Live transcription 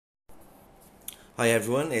Hi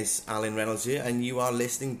everyone, it's Alan Reynolds here, and you are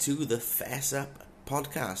listening to the Fess Up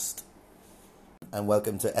podcast. And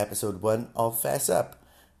welcome to episode 1 of Fess Up.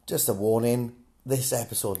 Just a warning, this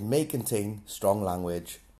episode may contain strong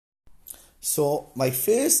language. So, my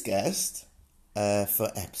first guest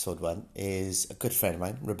for episode 1 is a good friend of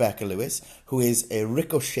mine, Rebecca Lewis, who is a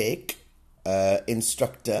Ricochet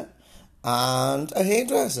instructor and a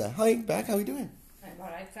hairdresser. Hi, Beck, how are you doing? I'm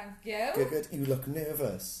alright, thank you. Good. You look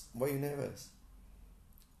nervous. Why are you nervous?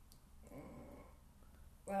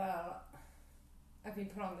 Well, I've been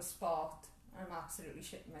put on the spot. I'm absolutely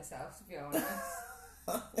shitting myself, to be honest.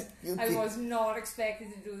 I was not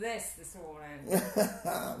expected to do this morning.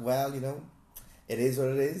 Well, it is what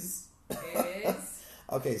it is. It is.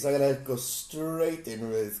 Okay, so I'm going to go straight in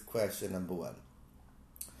with question number 1.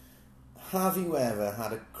 Have you ever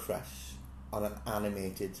had a crush on an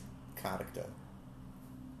animated character?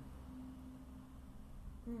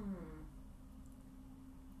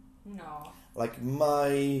 No. Like,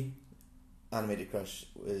 my animated crush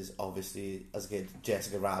was obviously, as a kid,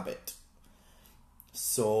 Jessica Rabbit.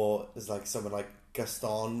 So, it's like someone like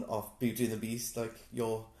Gaston of Beauty and the Beast, like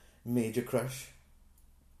your major crush.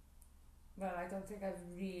 Well, I don't think I've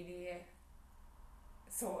really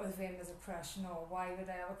thought of him as a crush, no. Why would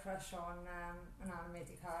I have a crush on an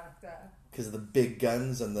animated character? Because of the big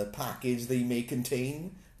guns and the package they may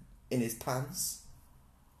contain in his pants.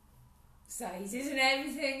 Sizes and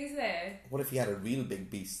everything, is there? What if he had a real big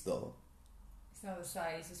beast, though? It's not the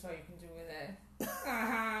size, it's what you can do with it.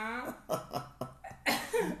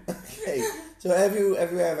 Okay, so have you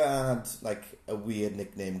ever had, like, a weird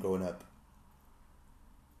nickname growing up?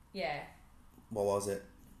 Yeah. What was it?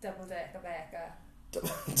 Double Decker Becca.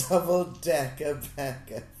 Double Decker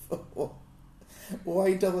Becca.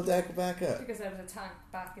 Why Double Decker Becca? Because I was a tank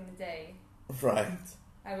back in the day. Right.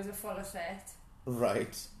 I was a fuller set.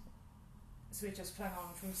 Right. So we just clung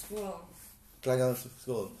on from school. Clung on from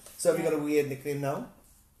school. So have you got a weird nickname now?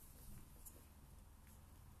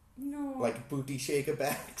 No. Like Booty Shaker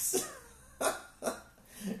Becks?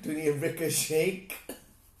 Do we need a Ricochet?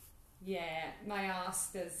 Yeah, my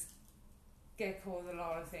ass does get called a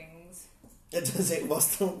lot of things. Does it?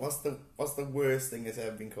 What's the worst thing that's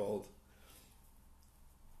ever been called?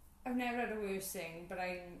 I've never had a worse thing, but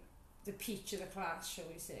I'm the peach of the class, shall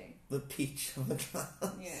we say. The peach of the class?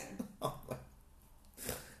 Yeah. Oh,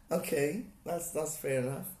 okay, that's fair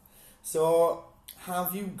enough. So,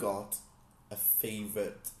 have you got a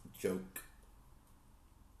favourite joke?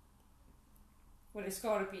 Well, it's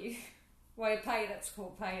got to be why are pirates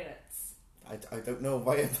called pirates? I don't know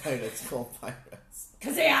why are pirates called pirates.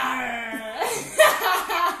 Because they are!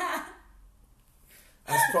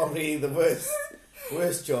 That's probably the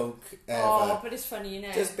worst joke ever. Oh, but it's funny, you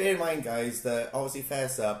know. Just bear in mind, guys, that obviously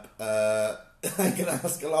Fess Up, I can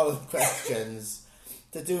ask a lot of questions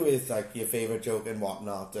to do with, like, your favourite joke and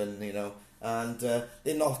whatnot, and, and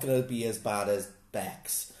they're not going to be as bad as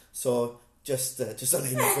Beck's. So, just a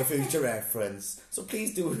link for future reference. So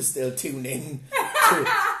please do still tune in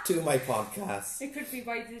to my podcast. It could be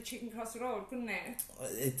Why Did the Chicken Cross the Road, couldn't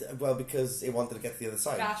it? Well, because it wanted to get to the other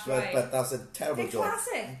side. That's right. But that's a terrible They're joke.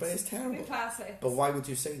 classic. But it's terrible. They're classic. But why would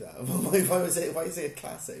you say that? Why is it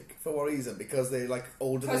classic? For what reason? Because they're like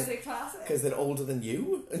older Because they're classic. Because they're older than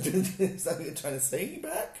you? Is that what you're trying to say,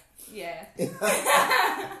 Beck? Yeah.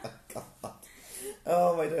 God.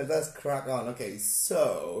 Oh my God, let's crack on. Okay,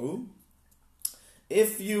 so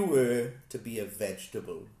if you were to be a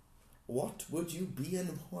vegetable, what would you be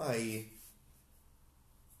and why?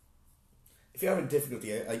 If you're having difficulty,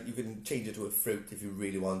 you can change it to a fruit if you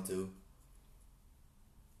really want to.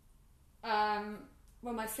 Well,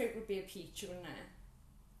 my fruit would be a peach, wouldn't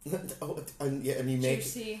it? And you make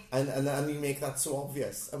juicy. And you make that so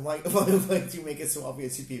obvious. And why do you make it so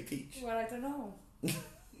obvious you'd be a peach? Well, I don't know.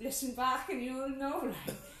 Listen back and you'll know.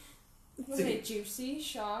 Like, was it juicy,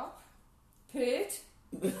 sharp, pert,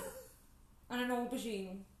 and an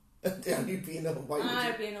aubergine? And you'd be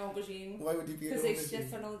I'd be an aubergine. Why would you be an aubergine? Because they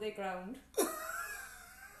stiff and all they ground.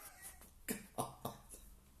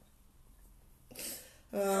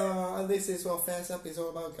 And this is what Fess Up is all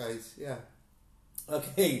about, guys. Yeah.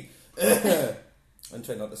 Okay. I'm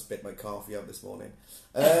trying not to spit my coffee out this morning.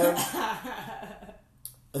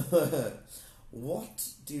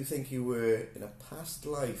 What do you think you were in a past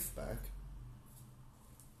life, Beck?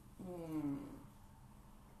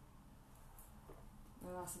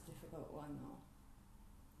 Well, that's a difficult one, though.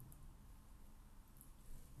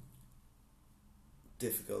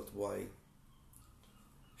 Difficult? Why?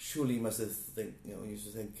 Surely you must have you used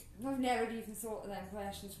to think. I've never even thought of them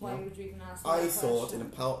questions. Why would you even ask? I thought in a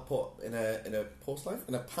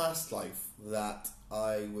past life that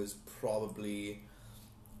I was probably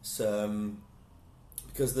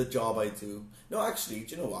because the job I do. No, actually,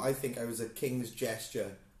 do you know what? I think I was a king's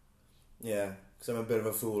gesture. Yeah, because I'm a bit of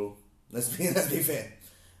a fool. Let's be fair.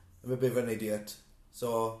 I'm a bit of an idiot.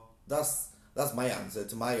 So that's my answer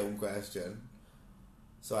to my own question.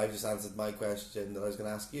 So I just answered my question that I was going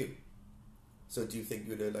to ask you. So do you think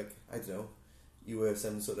you were like, I don't know, you were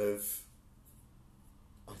some sort of,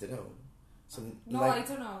 I don't know, I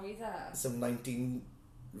don't know either. Some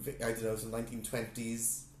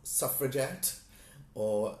 1920s suffragette,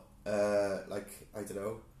 or like, I don't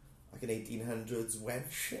know, like an 1800s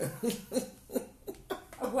wench.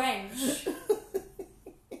 A wench?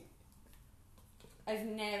 I've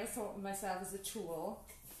never thought of myself as a tool.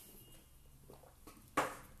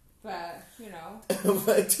 But, you know.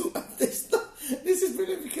 This is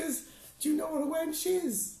brilliant because do you know what a wench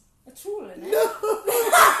is? A tool, isn't it? No!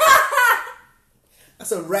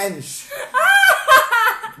 That's a wrench.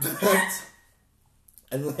 But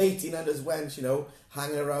an 1800s wench, you know,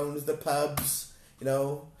 hanging around the pubs, you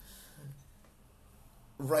know,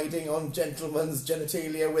 riding on gentlemen's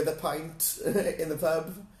genitalia with a pint in the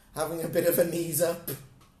pub, having a bit of a knees up.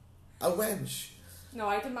 A wench. No,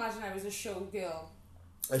 I'd imagine I was a showgirl.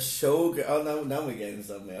 A showgirl? Oh, now we're getting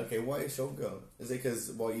somewhere. Okay, why a showgirl? Is it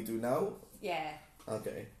because what you do now? Yeah.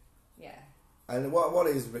 Okay. Yeah. And what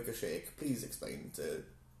is Ricochet? Please explain to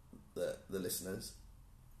the listeners.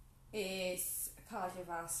 It's a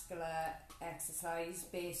cardiovascular exercise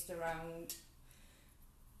based around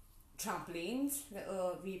trampolines,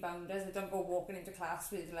 little rebounders. I don't go walking into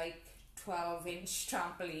class with like 12-inch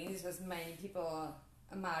trampolines as many people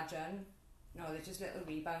imagine. No, they're just little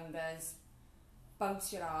rebounders.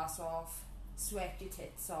 Bounce your ass off, sweat your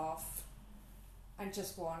tits off, and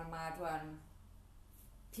just go on a mad one.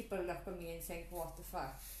 People look at me and think, what the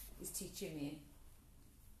fuck is teaching me?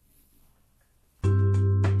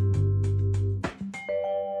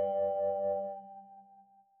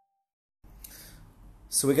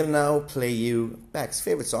 So we're going to now play you Beck's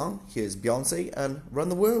favourite song. Here's Beyonce and Run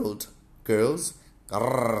the World. Girls.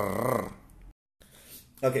 Grrr.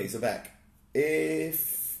 Okay, so Beck,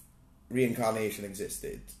 if reincarnation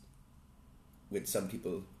existed, which some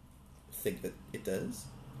people think that it does,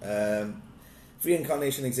 if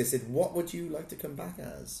reincarnation existed, what would you like to come back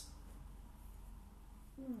as?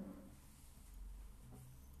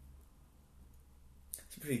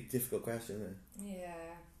 It's a pretty difficult question, isn't it?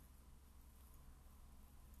 Yeah.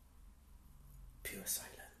 Pure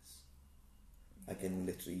silence. I can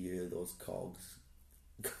literally hear those cogs.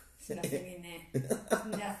 There's nothing in there. There's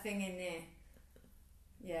nothing in there.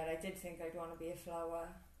 Yeah, I did think I'd want to be a flower.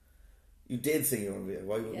 You did think you want to be a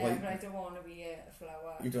why? But I don't want to be a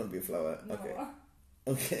flower. You don't want to be a flower? No. Okay.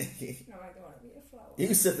 Okay. No, I don't want to be a flower. You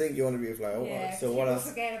used to think you want to be a flower. Yeah, so what else?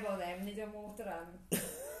 Forget about them. They don't water them.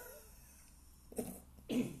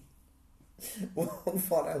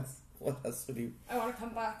 What else? What else would you... I want to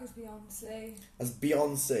come back as Beyonce. As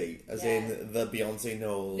Beyonce? As in the Beyonce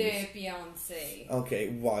Knowles? The Beyonce. Okay,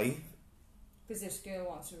 why? Because this girl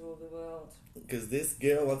wants to rule the world. Because this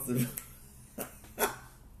girl wants to...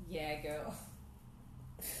 Yeah, girl.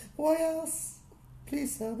 Why else?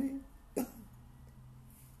 Please tell me.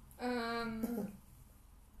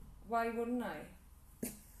 Why wouldn't I?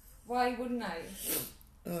 Why wouldn't I?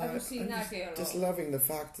 Have you seen that girl? Just loving the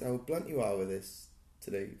fact how blunt you are with this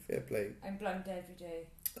today. Fair play. I'm blunt every day.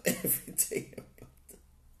 Every day you're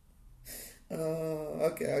blunt.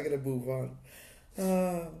 Okay, I'm gonna move on.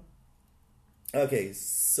 Okay,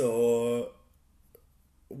 so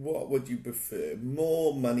what would you prefer?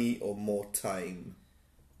 More money or more time?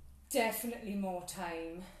 Definitely more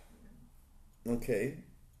time. Okay.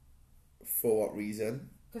 For what reason?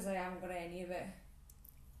 Because I haven't got any of it.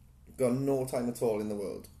 Got no time at all in the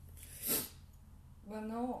world? Well,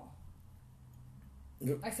 no.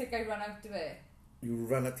 No. I think I run out of it. You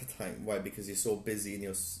run out of time. Why? Because you're so busy and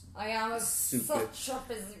you're I am such a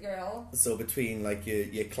busy girl. So between like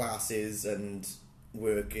your classes and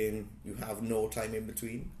working, you have no time in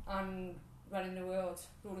between? And running the world,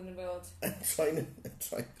 ruling the world. And trying to be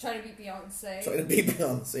Beyonce. Trying to be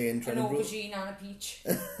Beyonce and trying an to rule. aubergine and a peach.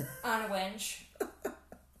 And a wench.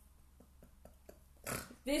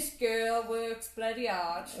 This girl works bloody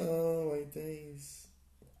hard. Oh my days.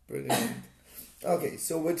 Brilliant. Okay,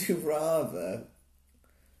 so would you rather,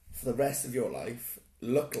 for the rest of your life,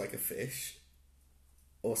 look like a fish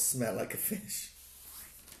or smell like a fish?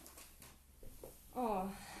 Oh.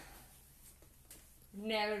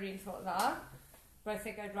 Never really thought of that. But I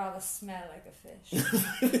think I'd rather smell like a fish.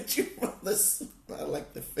 Would you rather smell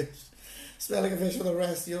like the fish? Smell like a fish for the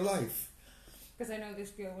rest of your life? Because I know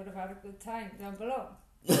this girl would have had a good time down below.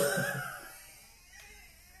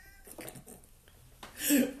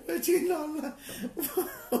 between Lola.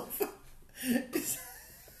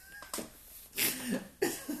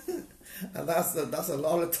 And that's a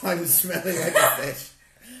lot of time smelling like a fish.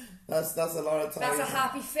 That's a lot of time. That's a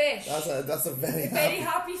happy fish. That's a very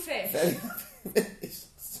happy fish. Very happy fish.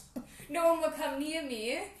 No one will come near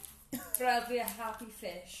me, but I'll be a happy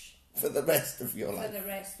fish. For the rest of your life. For the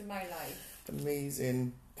rest of my life.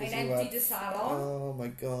 Amazing. I emptied the salon. Oh my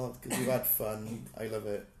god, because you had fun. I love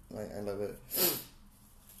it. I love it.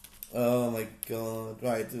 Oh my god.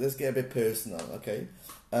 Right, let's get a bit personal, okay?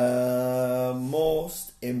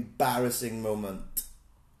 Most embarrassing moment.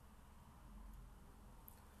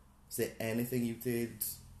 Is there anything you did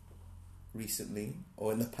recently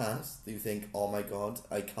or in the past that you think, oh my god,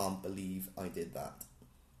 I can't believe I did that?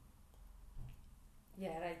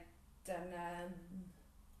 Yeah, I done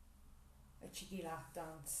a cheeky lap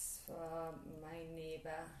dance for my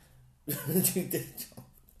neighbour. You did, John.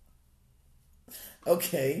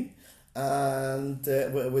 Okay. And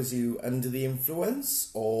was you under the influence,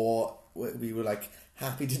 or we were like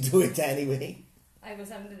happy to do it anyway? I was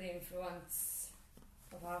under the influence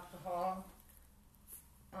of alcohol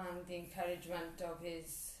and the encouragement of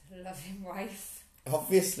his loving wife.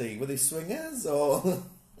 Obviously, were they swingers or?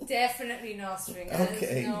 Definitely not swingers.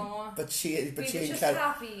 Okay. No. But she were just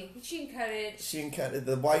happy. She encouraged.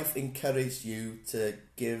 The wife encouraged you to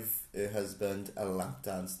give her husband a lap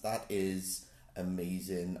dance. That is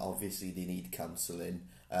amazing. Obviously, they need counselling,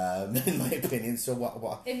 in my opinion. So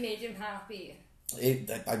what? It made him happy.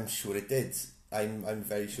 I'm sure it did. I'm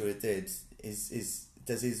very sure it did.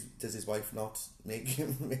 Does his wife not make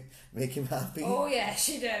him happy? Oh yeah,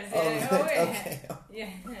 she does. Oh, Yeah. right, Oh yeah. okay. Yeah.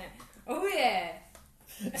 Oh yeah.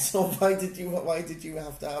 So why did you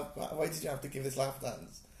have to give this lap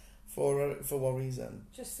dance? For what reason?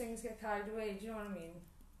 Just things get carried away. Do you know what I mean?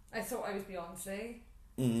 I thought I was Beyonce.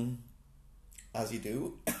 As you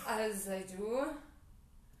do. As I do.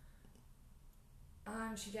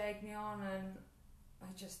 And she egged me on, and I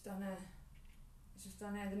just done it.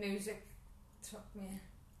 The music took me.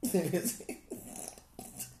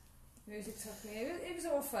 Music took me. It was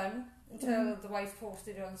all fun until the wife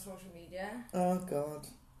posted it on social media. Oh God,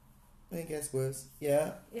 it gets worse.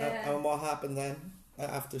 Yeah. Yeah. And what happened then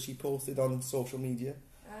after she posted on social media?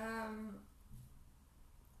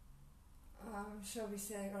 Shall we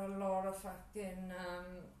say, I got a lot of fucking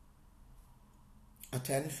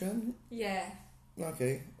attention. Yeah.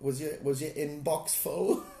 Okay. Was your inbox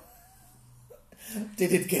full?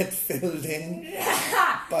 Did it get filled in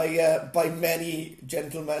by many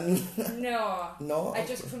gentlemen? No. No? I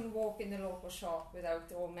just couldn't walk in the local shop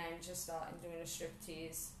without all men just starting doing a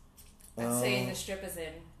striptease and saying the strippers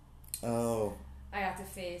in. Oh. I had to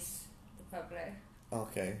face the public.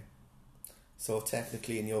 Okay. So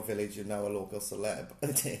technically in your village you're now a local celeb, I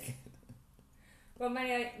take it. Well,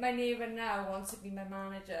 my neighbour now wants to be my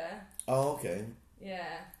manager. Oh, okay.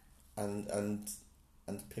 Yeah. And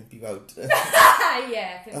pimp you out.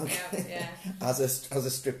 Yeah, pimp me out, yeah. As a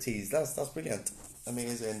striptease. That's brilliant.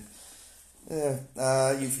 Amazing.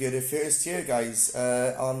 Yeah. You've heard it first here, guys,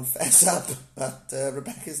 on Fess Up, that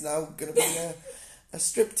Rebecca's now going to be a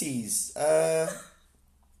striptease.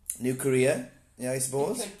 New career, yeah, I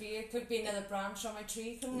suppose. It could be another branch on my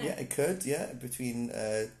tree, couldn't it? Yeah, it could, yeah. Between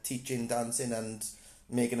teaching dancing and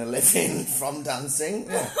making a living from dancing.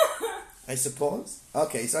 Yeah. I suppose.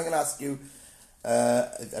 Okay, so I'm going to ask you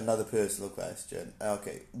another personal question.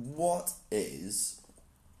 Okay, what is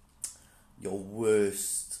your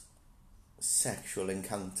worst sexual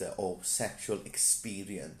encounter or sexual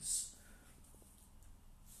experience?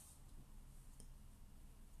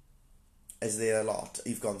 Is there a lot?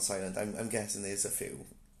 You've gone silent. I'm guessing there's a few.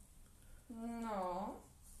 No.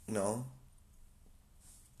 No?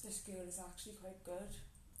 This girl is actually quite good.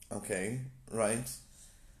 Okay, right.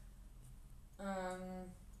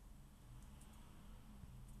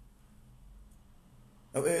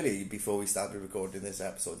 Earlier, before we started recording this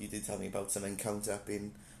episode, you did tell me about some encounter up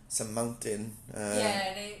in some mountain.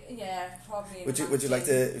 Probably. Would you like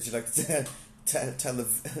to tell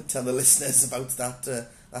the listeners about that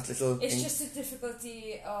little? It's just the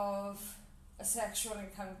difficulty of a sexual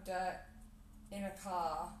encounter in a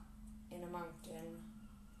car in a mountain.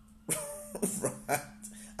 Right.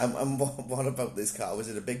 And what about this car? Was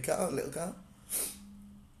it a big car, a little car?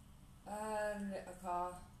 Little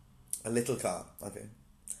car. A little car. Okay.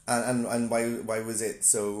 And why was it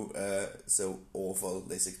so awful,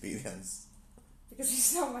 this experience? Because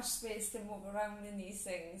there's not much space to move around in these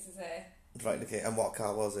things, is there? Right. Okay. And what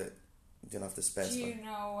car was it? You don't have to specify. Do you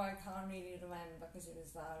know? I can't really remember because it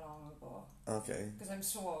was that long ago. Okay. Because I'm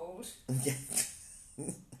so old. Yeah.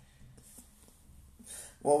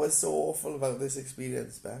 What was so awful about this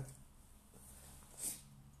experience, Beth?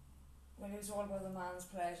 Well, it was all about the man's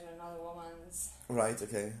pleasure and not the woman's. Right,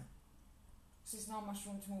 okay. So there's not much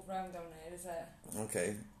room to move around down there, is there?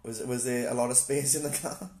 Okay. Was there a lot of space in the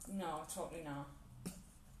car? No, totally not.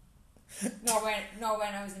 Not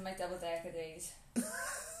when I was in my double-decker days.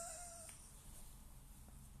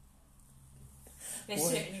 There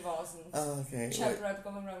certainly wasn't. Oh, okay. Chowder had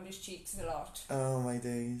going round his cheeks a lot. Oh, my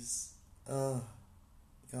days. Oh,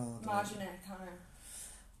 God. Marginette, Connor.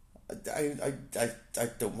 I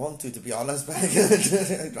don't want to be honest, but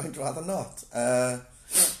I'd rather not.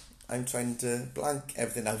 I'm trying to blank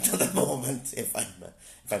everything out at the moment, if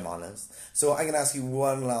I'm honest. So I'm going to ask you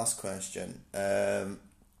one last question.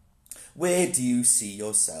 Where do you see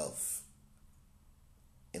yourself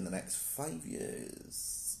in the next 5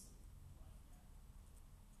 years?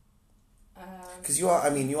 Because you are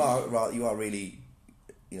really,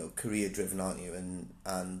 career driven, aren't you? And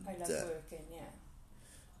I love working, yeah.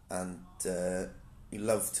 And you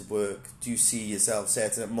love to work. Do you see yourself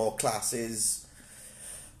setting up more classes,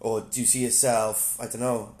 or do you see yourself, I don't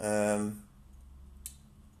know,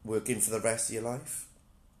 working for the rest of your life?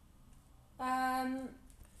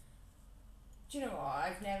 Do you know what?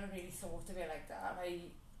 I've never really thought of it like that. I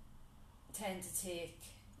tend to take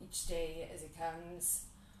each day as it comes.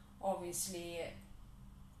 Obviously,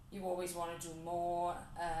 you always want to do more.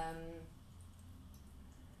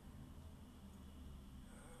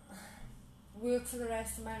 Work for the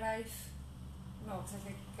rest of my life? No, because I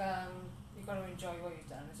think you've got to enjoy what you've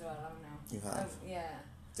done as well, haven't you? You have. Yeah.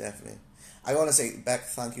 Definitely. I want to say, Beck,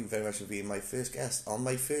 thank you very much for being my first guest on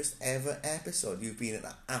my first ever episode. You've been an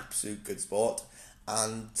absolute good sport,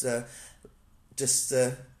 and yeah,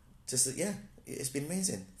 it's been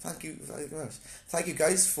amazing. Thank you very much. Thank you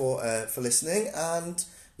guys for listening, and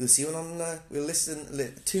we'll see you on.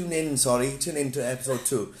 Tune in to episode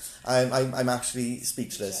 2. I'm actually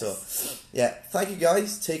speechless. So yeah, thank you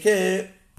guys. Take care.